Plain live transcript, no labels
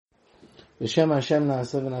B'Shem Hashem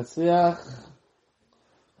Na'aseh V'Natzliach.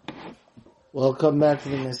 Welcome back to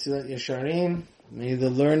the Mesilat Yesharim. May the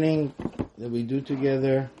learning that we do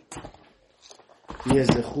together be a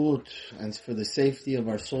zechut and for the safety of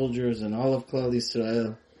our soldiers and all of Klal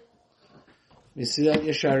Yisrael. Mesilat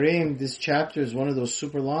Yesharim, this chapter is one of those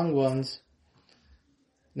super long ones.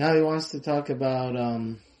 Now he wants to talk about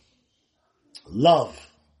love.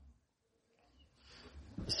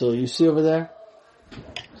 So you see over there?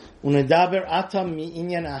 Unedaber atam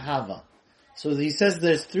mi'inyan ahava. So he says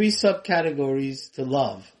there's three subcategories to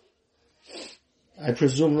love. I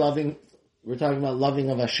presume we're talking about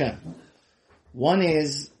loving of Hashem. One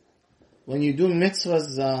is, when you do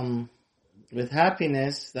mitzvahs with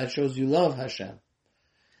happiness, that shows you love Hashem.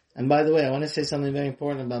 And by the way, I want to say something very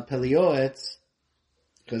important about Pelioetz,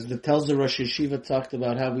 because the Telzer Rosh Yeshiva talked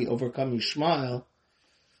about how we overcome Yishmael.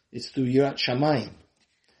 It's through Yirat Shamayim.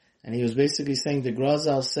 And he was basically saying the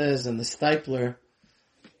Grazal says, and the Stipler,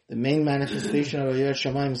 the main manifestation of Yirat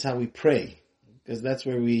Shamayim is how we pray. Because that's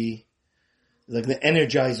where like the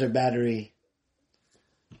Energizer battery,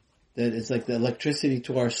 that it's like the electricity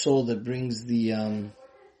to our soul that brings the,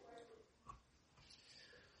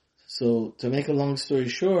 So, to make a long story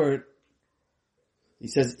short, he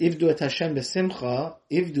says, Ivdu et Hashem besimcha,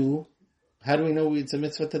 Ivdu, how do we know it's a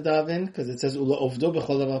mitzvah to daven? Because it says, Ula ovdo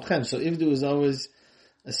b'chol avavchem. So Ivdu is always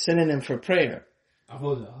a synonym for prayer.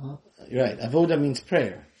 Avoda, huh? Right. Avoda means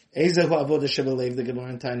prayer. Ezehu avoda shebelev, the Gemara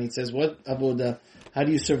in Tani says, what avoda? How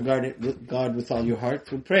do you serve God with all your heart?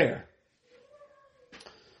 Through prayer.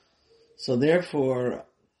 So therefore,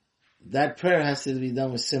 that prayer has to be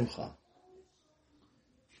done with simcha.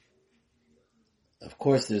 Of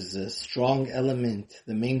course, there's a strong element.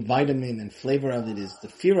 The main vitamin and flavor of it is the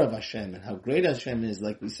fear of Hashem and how great Hashem is,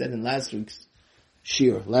 like we said in last week's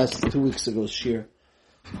shir, 2 weeks ago's shir.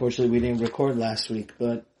 Unfortunately, we didn't record last week,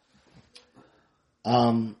 but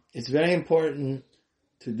it's very important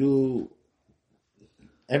to do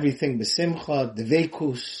everything b'simcha,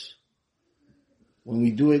 dveikus. When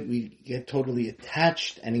we do it, we get totally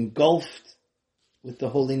attached and engulfed with the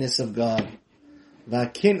holiness of God.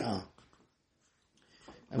 V'akin'ah.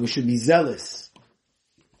 And we should be zealous.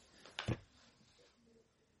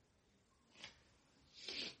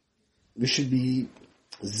 We should be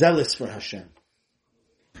zealous for Hashem.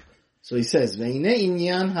 So he says, "Ve'ine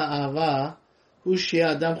inyan ha'ava hu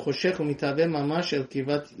she'adam choshech u'mitaveh mamash el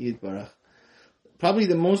kivat yitbarach." Probably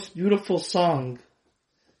the most beautiful song.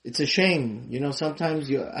 It's a shame, sometimes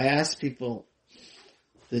I ask people,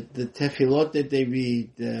 the tefillot that they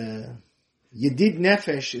read, Yedid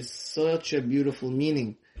Nefesh is such a beautiful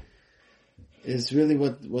meaning. It's really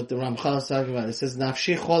what the Ramchal is talking about. It says,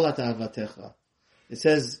 Nafshi cholat ahavatecha. It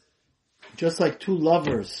says, just like two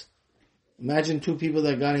lovers. Imagine two people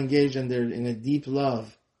that got engaged and they're in a deep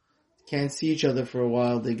love. Can't see each other for a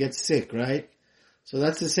while. They get sick, right? So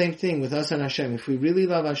that's the same thing with us and Hashem. If we really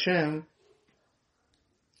love Hashem,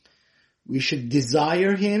 we should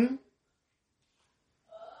desire Him,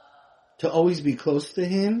 to always be close to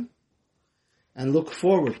Him, and look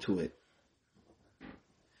forward to it.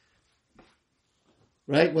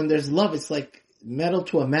 Right? When there's love, it's like metal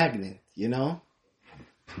to a magnet,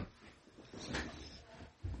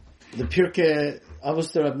 The Pirkei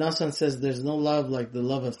Avos Rab Nassan says there's no love like the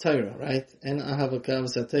love of Torah, right? En ahava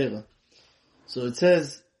ka'avas ha'Torah. So it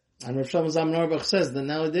says, and Rav Shlomo Zalman Auerbach says that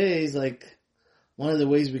nowadays, one of the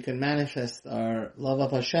ways we can manifest our love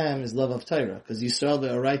of Hashem is love of Torah. Because Yisrael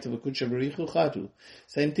ve'oraita v'kudsha b'richu chatu.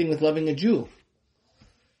 Same thing with loving a Jew.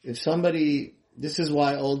 This is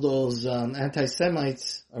why all those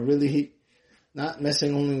anti-Semites are really not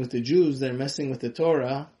messing only with the Jews, they're messing with the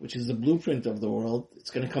Torah, which is the blueprint of the world. It's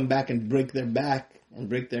going to come back and break their back and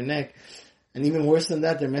break their neck. And even worse than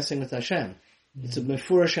that, they're messing with Hashem. Mm-hmm. It's a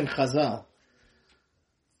mefurash and chazal.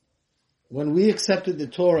 When we accepted the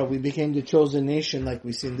Torah, we became the chosen nation, like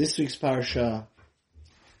we see in this week's parsha.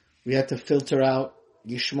 We had to filter out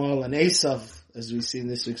Yishmael and Esav, as we see in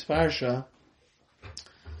this week's parsha.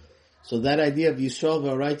 So that idea of Yisrael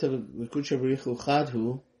v'oraita v'kudsha b'richu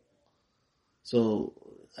chadhu. So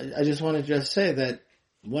I just want to just say that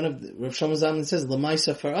Rav Shlomo Zalman says,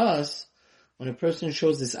 L'maisa for us, when a person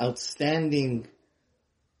shows this outstanding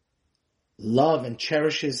love and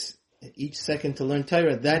cherishes each second to learn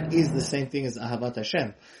Torah, that is the same thing as Ahavat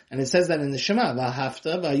Hashem. And it says that in the Shema,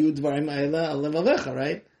 V'ahavta v'ayu dvarim ha'ela al levavecha,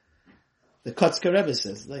 right? The Kotzker Rebbe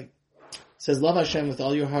says, love Hashem with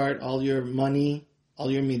all your heart, all your money,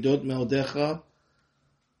 all your midot meodecha,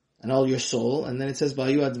 and all your soul. And then it says,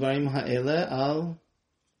 V'ayu advarim ha'ela al,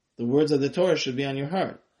 the words of the Torah should be on your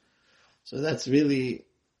heart. So that's really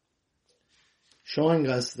showing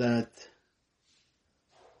us that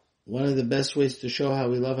one of the best ways to show how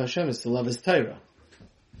we love Hashem is to love His Torah.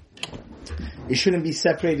 It shouldn't be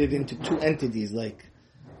separated into two entities,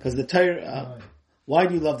 because the Torah, why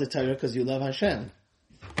do you love the Torah? Because you love Hashem.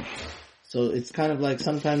 So it's kind of like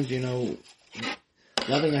sometimes,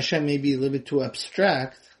 loving Hashem may be a little bit too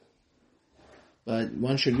abstract, but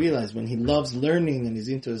one should realize when he loves learning and he's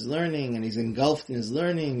into his learning and he's engulfed in his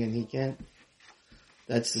learning and he can't,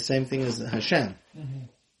 that's the same thing as Hashem. Mm-hmm.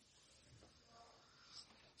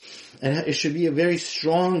 And it should be a very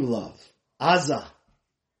strong love. Aza.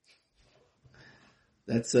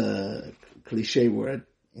 That's a cliche word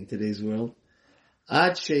in today's world. Oh,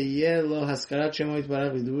 he says, the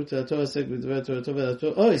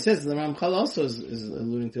Ramchal also is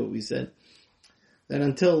alluding to what we said. That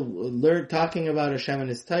until talking about Hashem and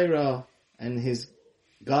His Torah and His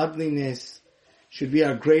godliness should be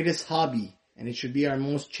our greatest hobby, and it should be our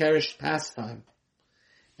most cherished pastime,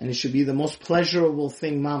 and it should be the most pleasurable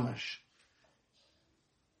thing, mamash.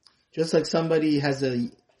 Just like somebody has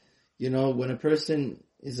when a person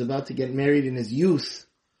is about to get married in his youth,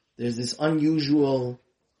 there's this unusual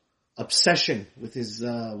obsession with his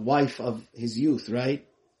wife of his youth, right?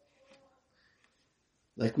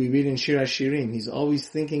 Like we read in Shir Hashirim, he's always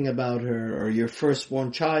thinking about her, or your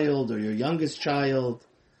firstborn child, or your youngest child,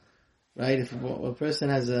 right? If a person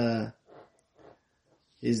has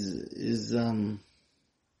his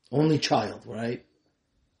only child, right?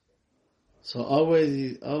 So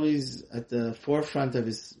always at the forefront of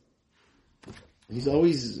he's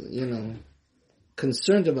always,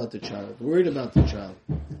 concerned about the child, worried about the child,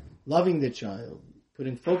 loving the child,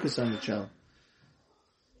 putting focus on the child.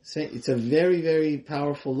 It's a very, very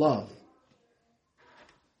powerful love.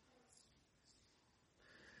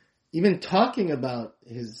 Even talking about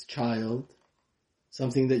his child,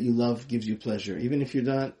 something that you love, gives you pleasure, even if you're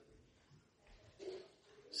not.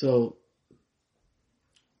 So,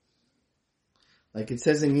 like it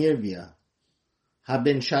says in Yirmiyah,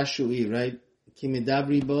 Haben Shashui, right?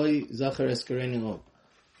 Kimidabri boy, Zachar Eskareni.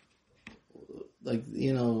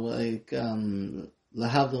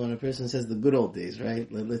 Lahavdil, when a person says the good old days, right?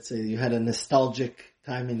 Let's say you had a nostalgic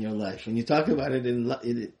time in your life. When you talk about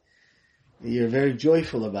it, you're very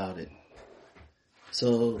joyful about it.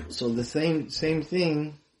 So the same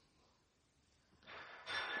thing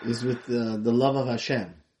is with the love of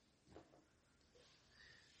Hashem.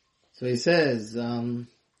 So he says, Hine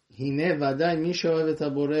vaday mi she'ohev et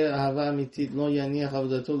haboreh ahava amitit lo yaniach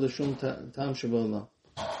avodato l'shum ta'am she'ba'olam.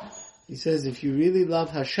 He says, if you really love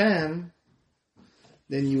Hashem,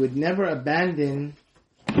 then you would never abandon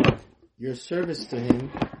your service to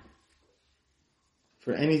Him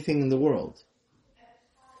for anything in the world.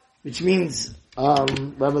 Which means, Rabbi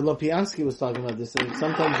Lopiansky was talking about this.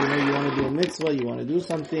 Sometimes, you want to do a mitzvah, you want to do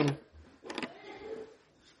something.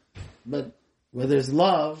 But where there's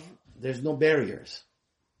love, there's no barriers.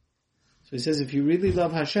 So he says, if you really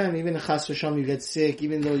love Hashem, even if chas v'shalom you get sick,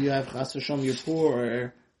 even though you have chas v'shalom you're poor,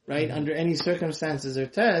 or, right, under any circumstances or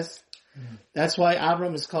tests, that's why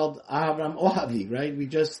Avram is called Avram Ohavi, right?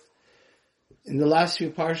 In the last few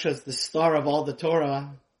parshas, the star of all the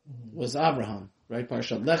Torah was Abraham, right?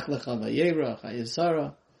 Parshat Lech Lecha, Vayera,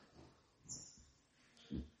 Chayesara.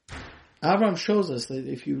 Avram shows us that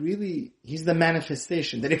he's the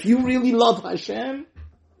manifestation, that if you really love Hashem,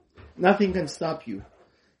 nothing can stop you.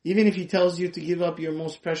 Even if He tells you to give up your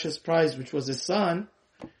most precious prize, which was His son,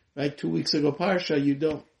 right? 2 weeks ago, Parsha, you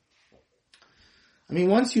don't.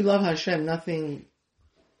 Once you love Hashem,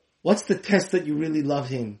 what's the test that you really love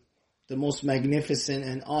Him? The most magnificent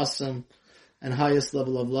and awesome and highest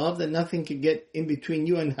level of love, that nothing can get in between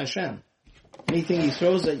you and Hashem. Anything He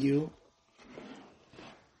throws at you,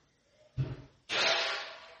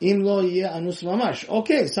 Im lo yeh anus mamash.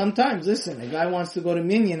 Okay, sometimes, listen, a guy wants to go to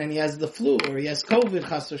Minyan and he has the flu, or he has COVID,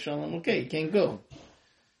 chas v'shalom, okay, he can't go.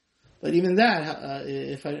 But even that,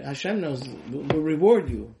 if Hashem knows, will reward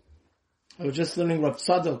you. I was just learning Rav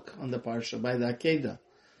Tzadok on the Parsha by the Akedah.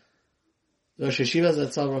 Rosh Yeshiva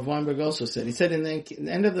Zatzal Rav Weinberg also said. He said in the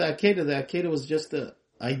end of the Akedah was just an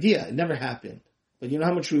idea. It never happened. But you know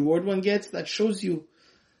how much reward one gets? That shows you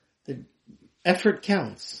that effort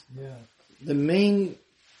counts. Yeah. The main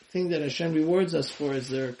thing that Hashem rewards us for is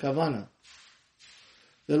their kavanah.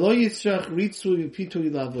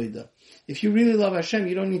 If you really love Hashem,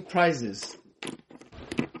 you don't need prizes.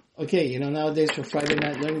 Okay, nowadays for Friday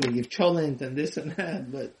night learning, they give cholent and this and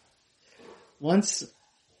that, but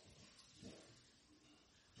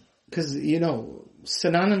because,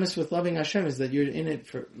 synonymous with loving Hashem is that you're in it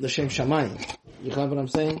for l'shem shamayim. You know what I'm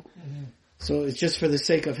saying? Mm-hmm. So it's just for the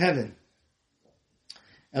sake of heaven.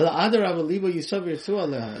 It's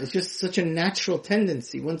just such a natural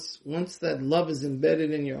tendency. Once that love is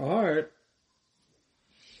embedded in your heart,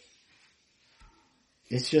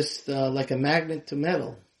 it's just like a magnet to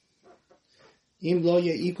metal.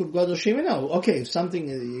 Okay, if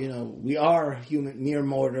something, we are human, mere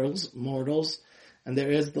mortals, and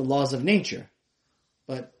there is the laws of nature.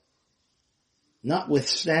 But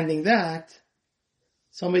notwithstanding that,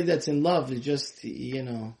 somebody that's in love is just, he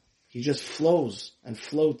just flows and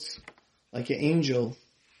floats like an angel.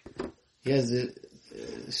 He has a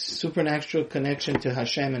supernatural connection to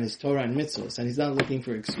Hashem and His Torah and mitzvahs, and he's not looking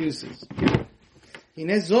for excuses.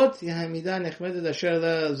 This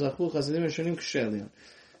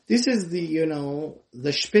is the,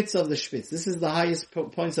 the spitz of the spitz. This is the highest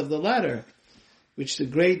points of the ladder, which the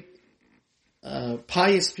great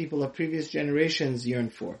pious people of previous generations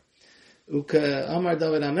yearned for. Amar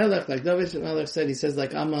David HaMelech, like David HaMelech said, he says,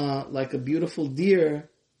 like a beautiful deer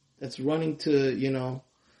that's running to,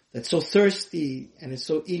 that's so thirsty and is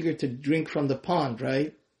so eager to drink from the pond,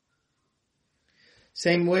 right?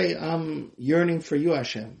 Same way, I'm yearning for you,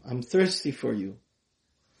 Hashem. I'm thirsty for you.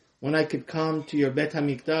 When I could come to your Bet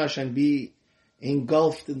HaMikdash and be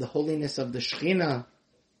engulfed in the holiness of the Shekhinah.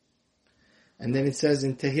 And then it says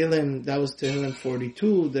in Tehillim, that was Tehillim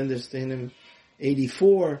 42, then there's Tehillim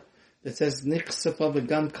 84, that says, Nichsafa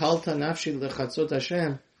v'gam kalta nafshi lechatzot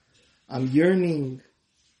Hashem. I'm yearning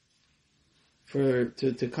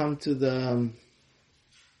to come to the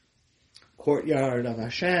courtyard of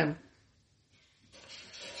Hashem.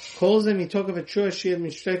 This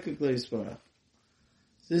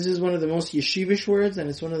is one of the most yeshivish words, and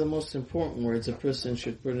it's one of the most important words a person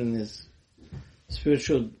should put in his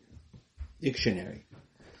spiritual dictionary.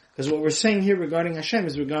 Because what we're saying here regarding Hashem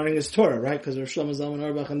is regarding His Torah, right? Because Rosh Shlomo Zalman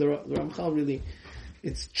Auerbach and the Ramchal really,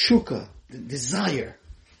 it's tshuka, the desire.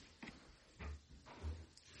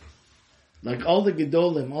 Like all the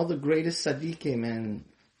Gedolim, all the greatest Tzaddikim and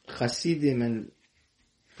Chasidim and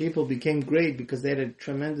people became great because they had a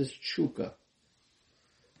tremendous tshuka.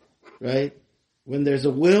 Right? When there's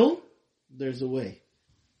a will, there's a way.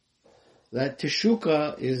 That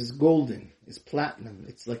teshuka is golden, is platinum.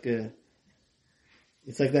 It's like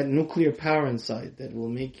that nuclear power inside that will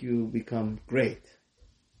make you become great.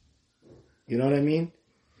 You know what I mean?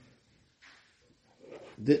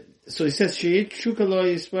 So he says, like it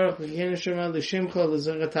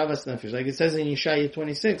says in Yeshaya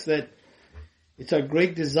 26 that it's our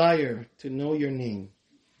great desire to know your name.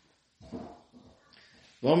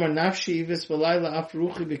 Again,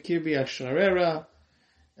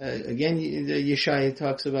 Yeshaya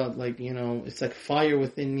talks about it's like fire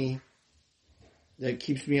within me that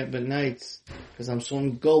keeps me up at nights because I'm so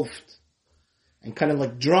engulfed and kind of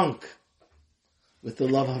like drunk with the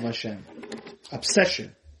love of Hashem.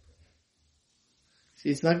 Obsession. See,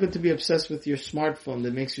 it's not good to be obsessed with your smartphone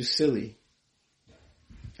that makes you silly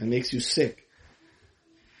and makes you sick.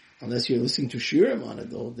 Unless you're listening to Shirim on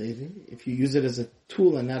it all day. If you use it as a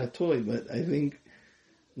tool and not a toy. But I think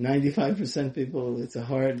 95% people, it's a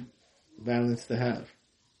hard balance to have.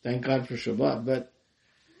 Thank God for Shabbat. But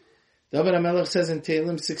David HaMelech says in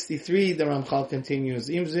Tehillim 63, the Ramchal continues,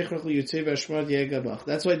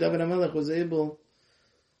 That's why David HaMelech was able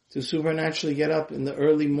to supernaturally get up in the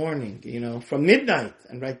early morning, from midnight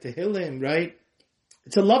and write Tehillim, right?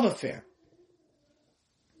 It's a love affair.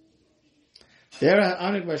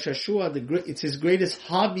 It's his greatest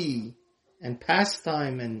hobby and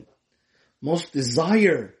pastime and most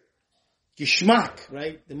desire, gishmak,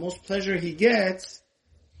 right? The most pleasure he gets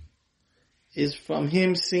is from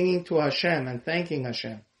him singing to Hashem and thanking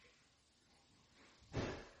Hashem.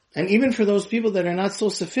 And even for those people that are not so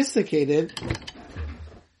sophisticated,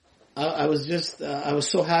 I was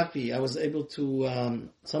so happy. I was able to,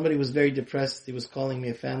 somebody was very depressed. He was calling me,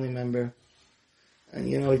 a family member. And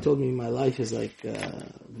he told me my life is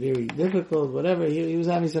very difficult, whatever. He was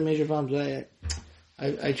having some major problems.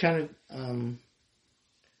 I tried to,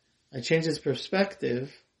 I changed his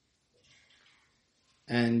perspective.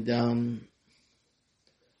 And,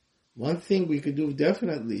 one thing we could do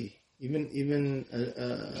definitely, even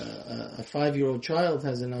a 5-year-old child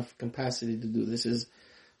has enough capacity to do this, is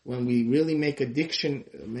when we really make addiction,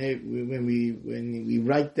 when we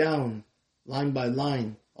write down line by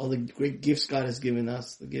line all the great gifts God has given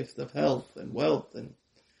us, the gift of health and wealth and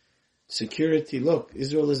security. Look,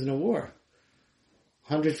 Israel is in a war.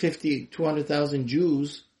 150, 200,000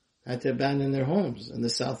 Jews had to abandon their homes in the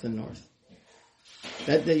south and north.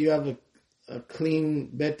 That day you have a clean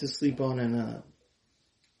bed to sleep on and a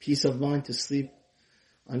peace of mind to sleep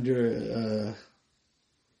under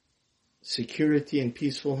security and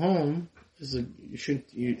peaceful home.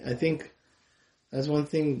 I think That's one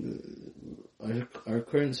thing our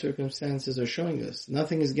current circumstances are showing us.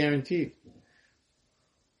 Nothing is guaranteed.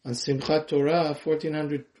 On Simchat Torah,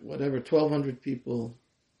 1,200 people.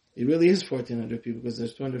 It really is 1,400 people because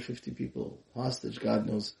there's 250 people hostage. God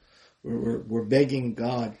knows. We're begging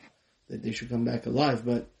God that they should come back alive.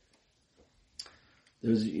 But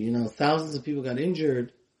there's, thousands of people got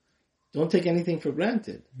injured. Don't take anything for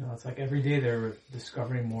granted. No, it's like every day they're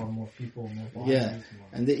discovering more and more people, more bodies. Yeah.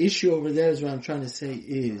 And the issue over there is what I'm trying to say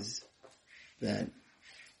is that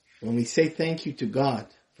when we say thank you to God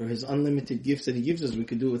for His unlimited gifts that He gives us, we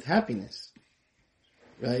could do it with happiness.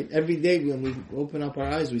 Right? Every day when we open up our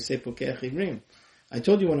eyes, we say, Pokeach Ivrim. I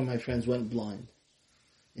told you one of my friends went blind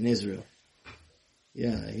in Israel.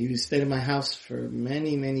 Yeah, he stayed in my house for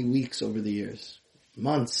many, many weeks over the years.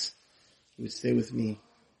 Months. He would stay with me.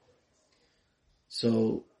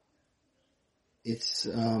 So, it's,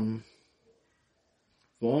 David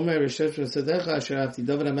HaMelech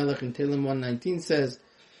in Tehillim 119 says,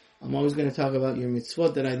 I'm always going to talk about your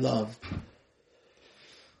mitzvot that I love.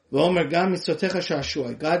 God,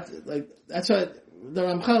 that's what the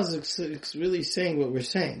Ramchal is really saying what we're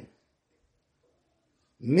saying.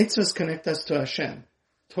 Mitzvahs connect us to Hashem.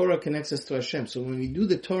 Torah connects us to Hashem. So when we do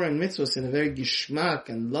the Torah and mitzvahs in a very gishmak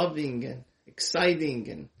and loving and exciting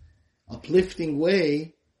and uplifting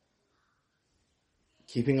way,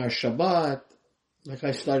 keeping our Shabbat, like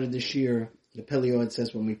I started this year, the Peliot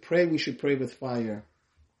says when we pray, we should pray with fire.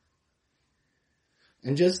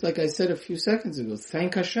 And just like I said a few seconds ago,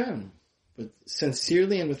 thank Hashem, but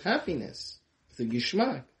sincerely and with happiness, with a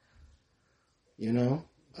gishmak.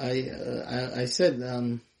 I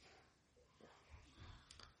said,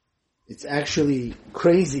 it's actually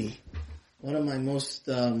crazy. One of my most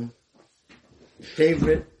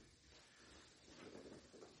favorite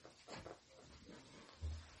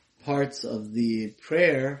parts of the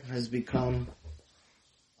prayer has become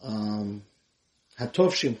Hatov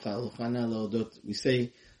Shimcha L'chana L'odot. We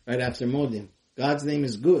say right after Modim, God's name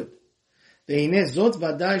is good. And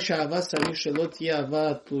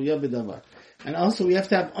also we have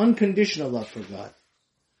to have unconditional love for God.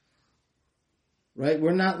 Right?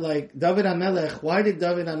 We're not like David HaMelech. Why did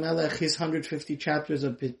David HaMelech, his 150 chapters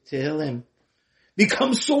of Tehillim,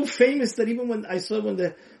 become so famous that even when I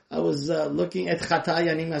was looking at Chatai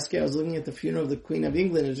Yanim Maskeh, I was looking at the funeral of the Queen of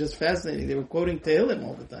England, it was just fascinating. They were quoting Tehillim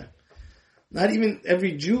all the time. Not even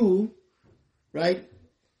every Jew, right?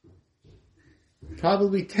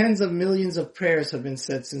 Probably tens of millions of prayers have been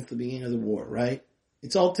said since the beginning of the war, right?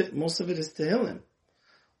 It's all, most of it is Tehillim.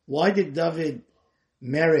 Why did David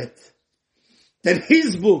merit that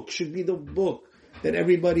his book should be the book that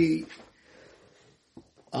everybody,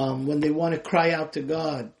 when they want to cry out to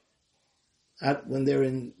God, when they're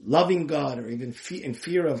in loving God or even in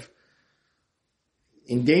fear of,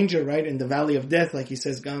 in danger, right, in the valley of death, like he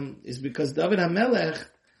says, is because David HaMelech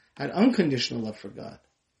had unconditional love for God.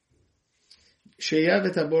 For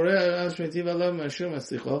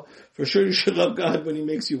sure you should love God when He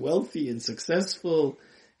makes you wealthy and successful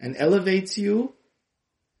and elevates you.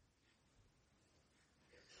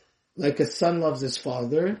 Like a son loves his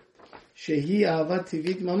father. Shehi ahavat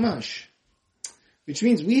tivit mamash. Which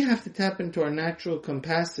means we have to tap into our natural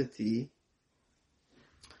capacity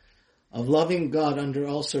of loving God under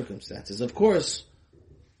all circumstances. Of course,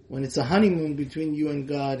 when it's a honeymoon between you and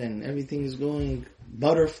God and everything is going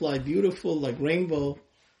butterfly, beautiful, like rainbow,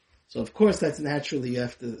 so of course that's naturally you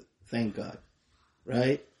have to thank God,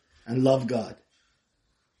 right? And love God.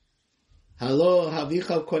 Halo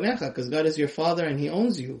havicha konecha, because God is your father and He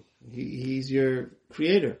owns you. He's your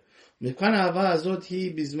creator. But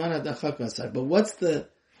what's the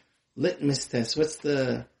litmus test? What's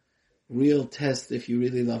the real test if you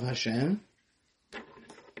really love Hashem?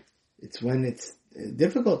 It's when it's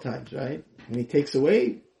difficult times, right? When He takes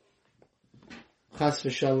away chas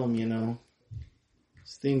v'shalom,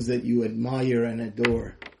 it's things that you admire and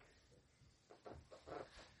adore.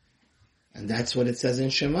 And that's what it says in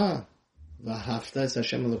Shema. V'ahavta es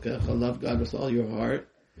Hashem Elokecha, love God with all your heart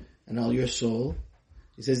and all your soul.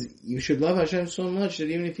 He says you should love Hashem so much that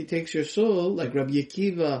even if He takes your soul, like Rabbi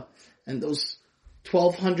Akiva and those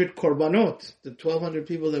 1,200 korbanot, the 1,200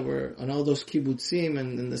 people that were on all those kibbutzim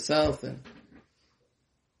and in the south and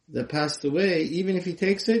that passed away, even if He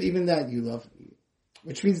takes it, even that you love.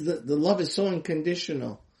 Which means that the love is so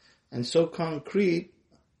unconditional and so concrete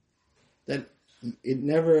that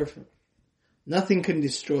nothing can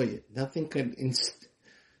destroy it. Nothing can,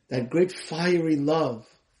 that great fiery love,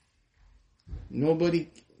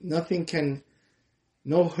 nothing can,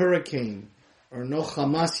 no hurricane or no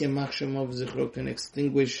Hamas Yamach Shemov Zichro can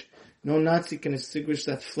extinguish, no Nazi can extinguish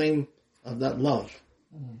that flame of that love.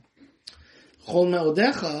 Chol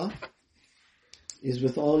me'odecha is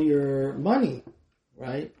with all your money,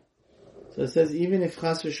 right? So it says even if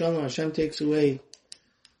Chas v'Shalom Hashem takes away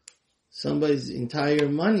somebody's entire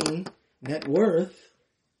money, net worth,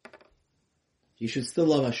 you should still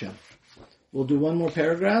love Hashem. We'll do one more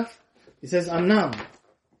paragraph. He says, Amnam.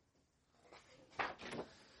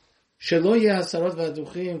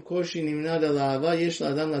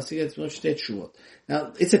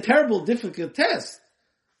 Now, it's a terrible, difficult test.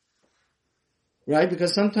 Right?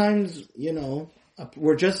 Because sometimes,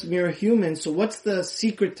 we're just mere humans. So what's the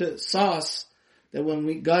secret to sauce that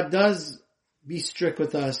when God does be strict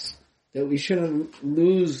with us, that we shouldn't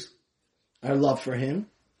lose our love for Him?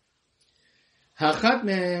 He says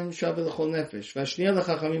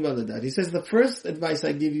the first advice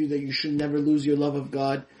I give you that you should never lose your love of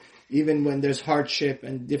God, even when there's hardship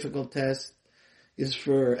and difficult tests, is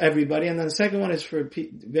for everybody. And then the second one is for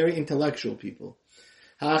very intellectual people.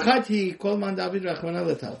 We have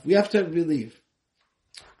to believe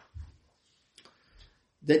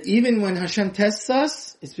that even when Hashem tests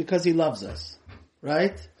us, it's because He loves us.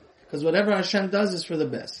 Right? Because whatever Hashem does is for the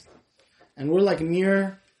best. And we're like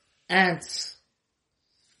mere ants.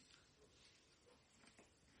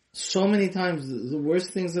 So many times the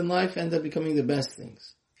worst things in life end up becoming the best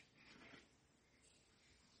things.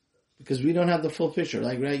 Because we don't have the full picture.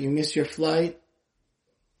 Like, right, you miss your flight.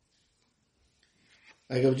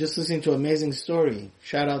 Like, I was just listening to an amazing story.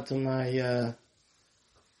 Shout out to my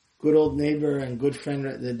good old neighbor and good friend,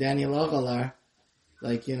 the Daniel Agalar.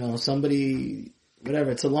 Like, somebody,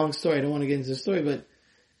 whatever, it's a long story. I don't want to get into the story, but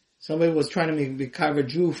somebody was trying to make a carver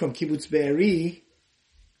Jew from Kibbutz Be'eri.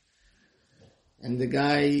 And the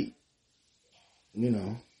guy,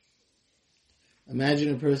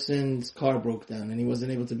 imagine a person's car broke down and he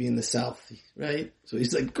wasn't able to be in the south, right? So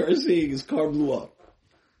he's like cursing, his car blew up.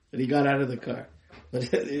 But he got out of the car. But,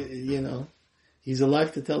 he's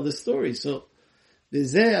alive to tell this story. So,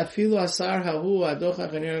 what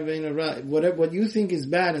you think is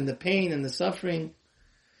bad and the pain and the suffering,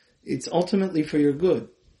 it's ultimately for your good.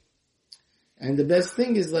 And the best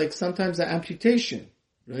thing is like sometimes the amputation,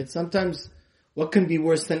 right? Sometimes what can be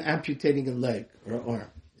worse than amputating a leg or an arm?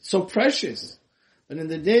 It's so precious. But in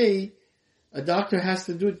the day, a doctor has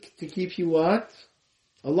to do it to keep you what?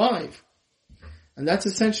 Alive. And that's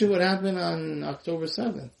essentially what happened on October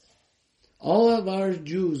 7th. All of our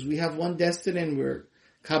Jews, we have one destiny, and we're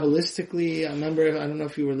Kabbalistically, I don't know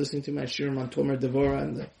if you were listening to my Yesharim on Tomer Devorah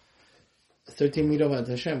and the 13 Midot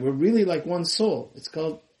Hashem. We're really like one soul. It's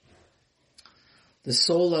called the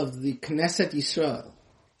soul of the Knesset Yisrael.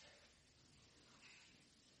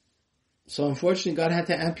 So unfortunately, God had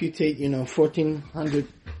to amputate, 1,400,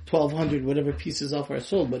 1,200, whatever pieces off our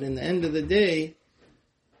soul. But in the end of the day,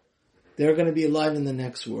 they're going to be alive in the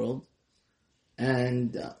next world.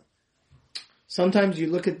 And sometimes you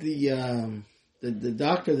look at the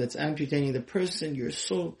doctor that's amputating the person. You're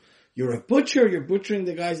a butcher. You're butchering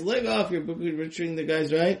the guy's leg off. You're butchering the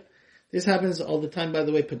guy's, right? This happens all the time. By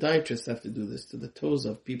the way, podiatrists have to do this to the toes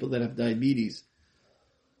of people that have diabetes.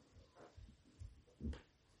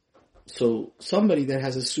 So somebody that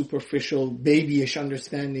has a superficial, babyish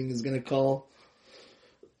understanding is going to call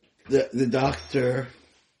the doctor,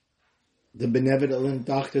 the benevolent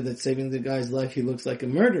doctor that's saving the guy's life, he looks like a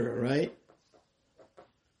murderer, right?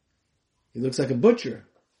 He looks like a butcher.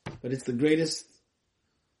 But it's the greatest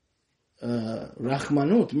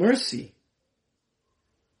rachmanut, mercy.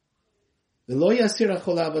 So it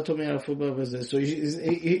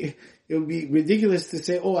would be ridiculous to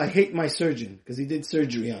say, I hate my surgeon because he did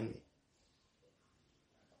surgery on me.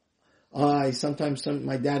 Sometimes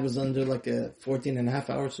my dad was under like a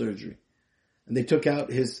 14.5-hour surgery. And they took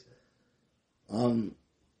out his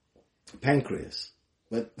pancreas.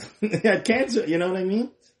 But he had cancer, you know what I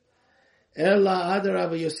mean?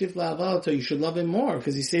 You should love him more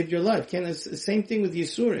because he saved your life. It's the same thing with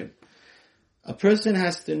Yisurim. A person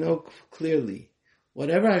has to know clearly,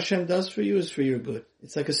 whatever Hashem does for you is for your good.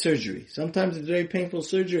 It's like a surgery. Sometimes it's very painful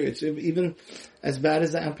surgery. It's even as bad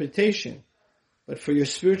as the amputation. But for your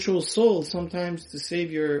spiritual soul, sometimes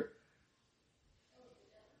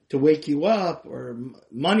to wake you up, or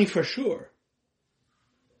money for sure.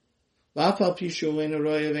 We don't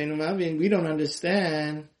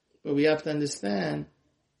understand, but we have to understand.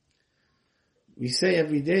 We say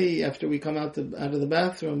every day after we come out of the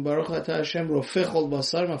bathroom, Baruch Atah Hashem Rofech Ol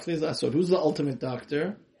Basar Mafliz Asod. Who's the ultimate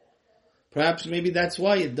doctor? Perhaps maybe that's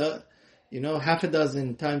why it does. Half a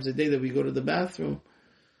dozen times a day that we go to the bathroom,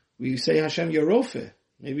 we say Hashem Yerofeh.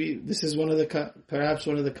 Maybe this is perhaps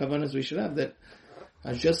one of the kavanas we should have, that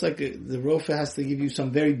just like the Rofeh has to give you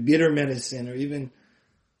some very bitter medicine, or even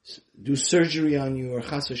do surgery on you or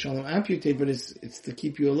chas v'shalom amputate, but it's to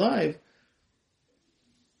keep you alive.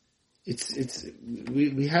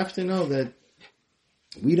 We have to know that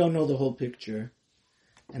we don't know the whole picture,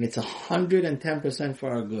 and it's 110% for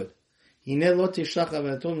our good.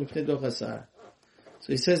 So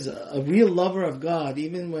he says, a real lover of God,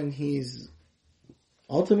 even when he's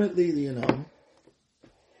ultimately,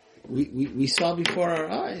 we saw before our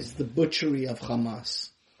eyes the butchery of Hamas.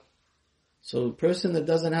 So a person that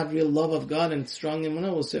doesn't have real love of God and strong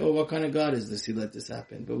emunah will say, oh, what kind of God is this? He let this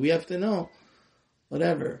happen. But we have to know,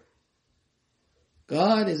 whatever.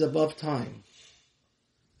 God is above time.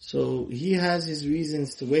 So he has his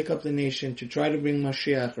reasons to wake up the nation, to try to bring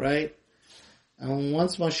Mashiach, right? And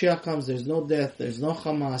once Mashiach comes, there's no death, there's no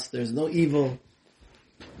Hamas, there's no evil.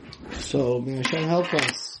 So may Hashem help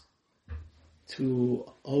us to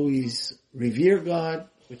always revere God,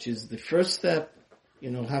 which is the first step,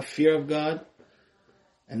 have fear of God.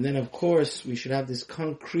 And then of course we should have this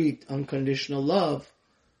concrete, unconditional love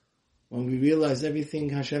when we realize everything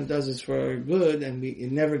Hashem does is for our good and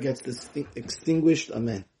it never gets extinguished.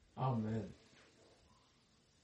 Amen. Amen.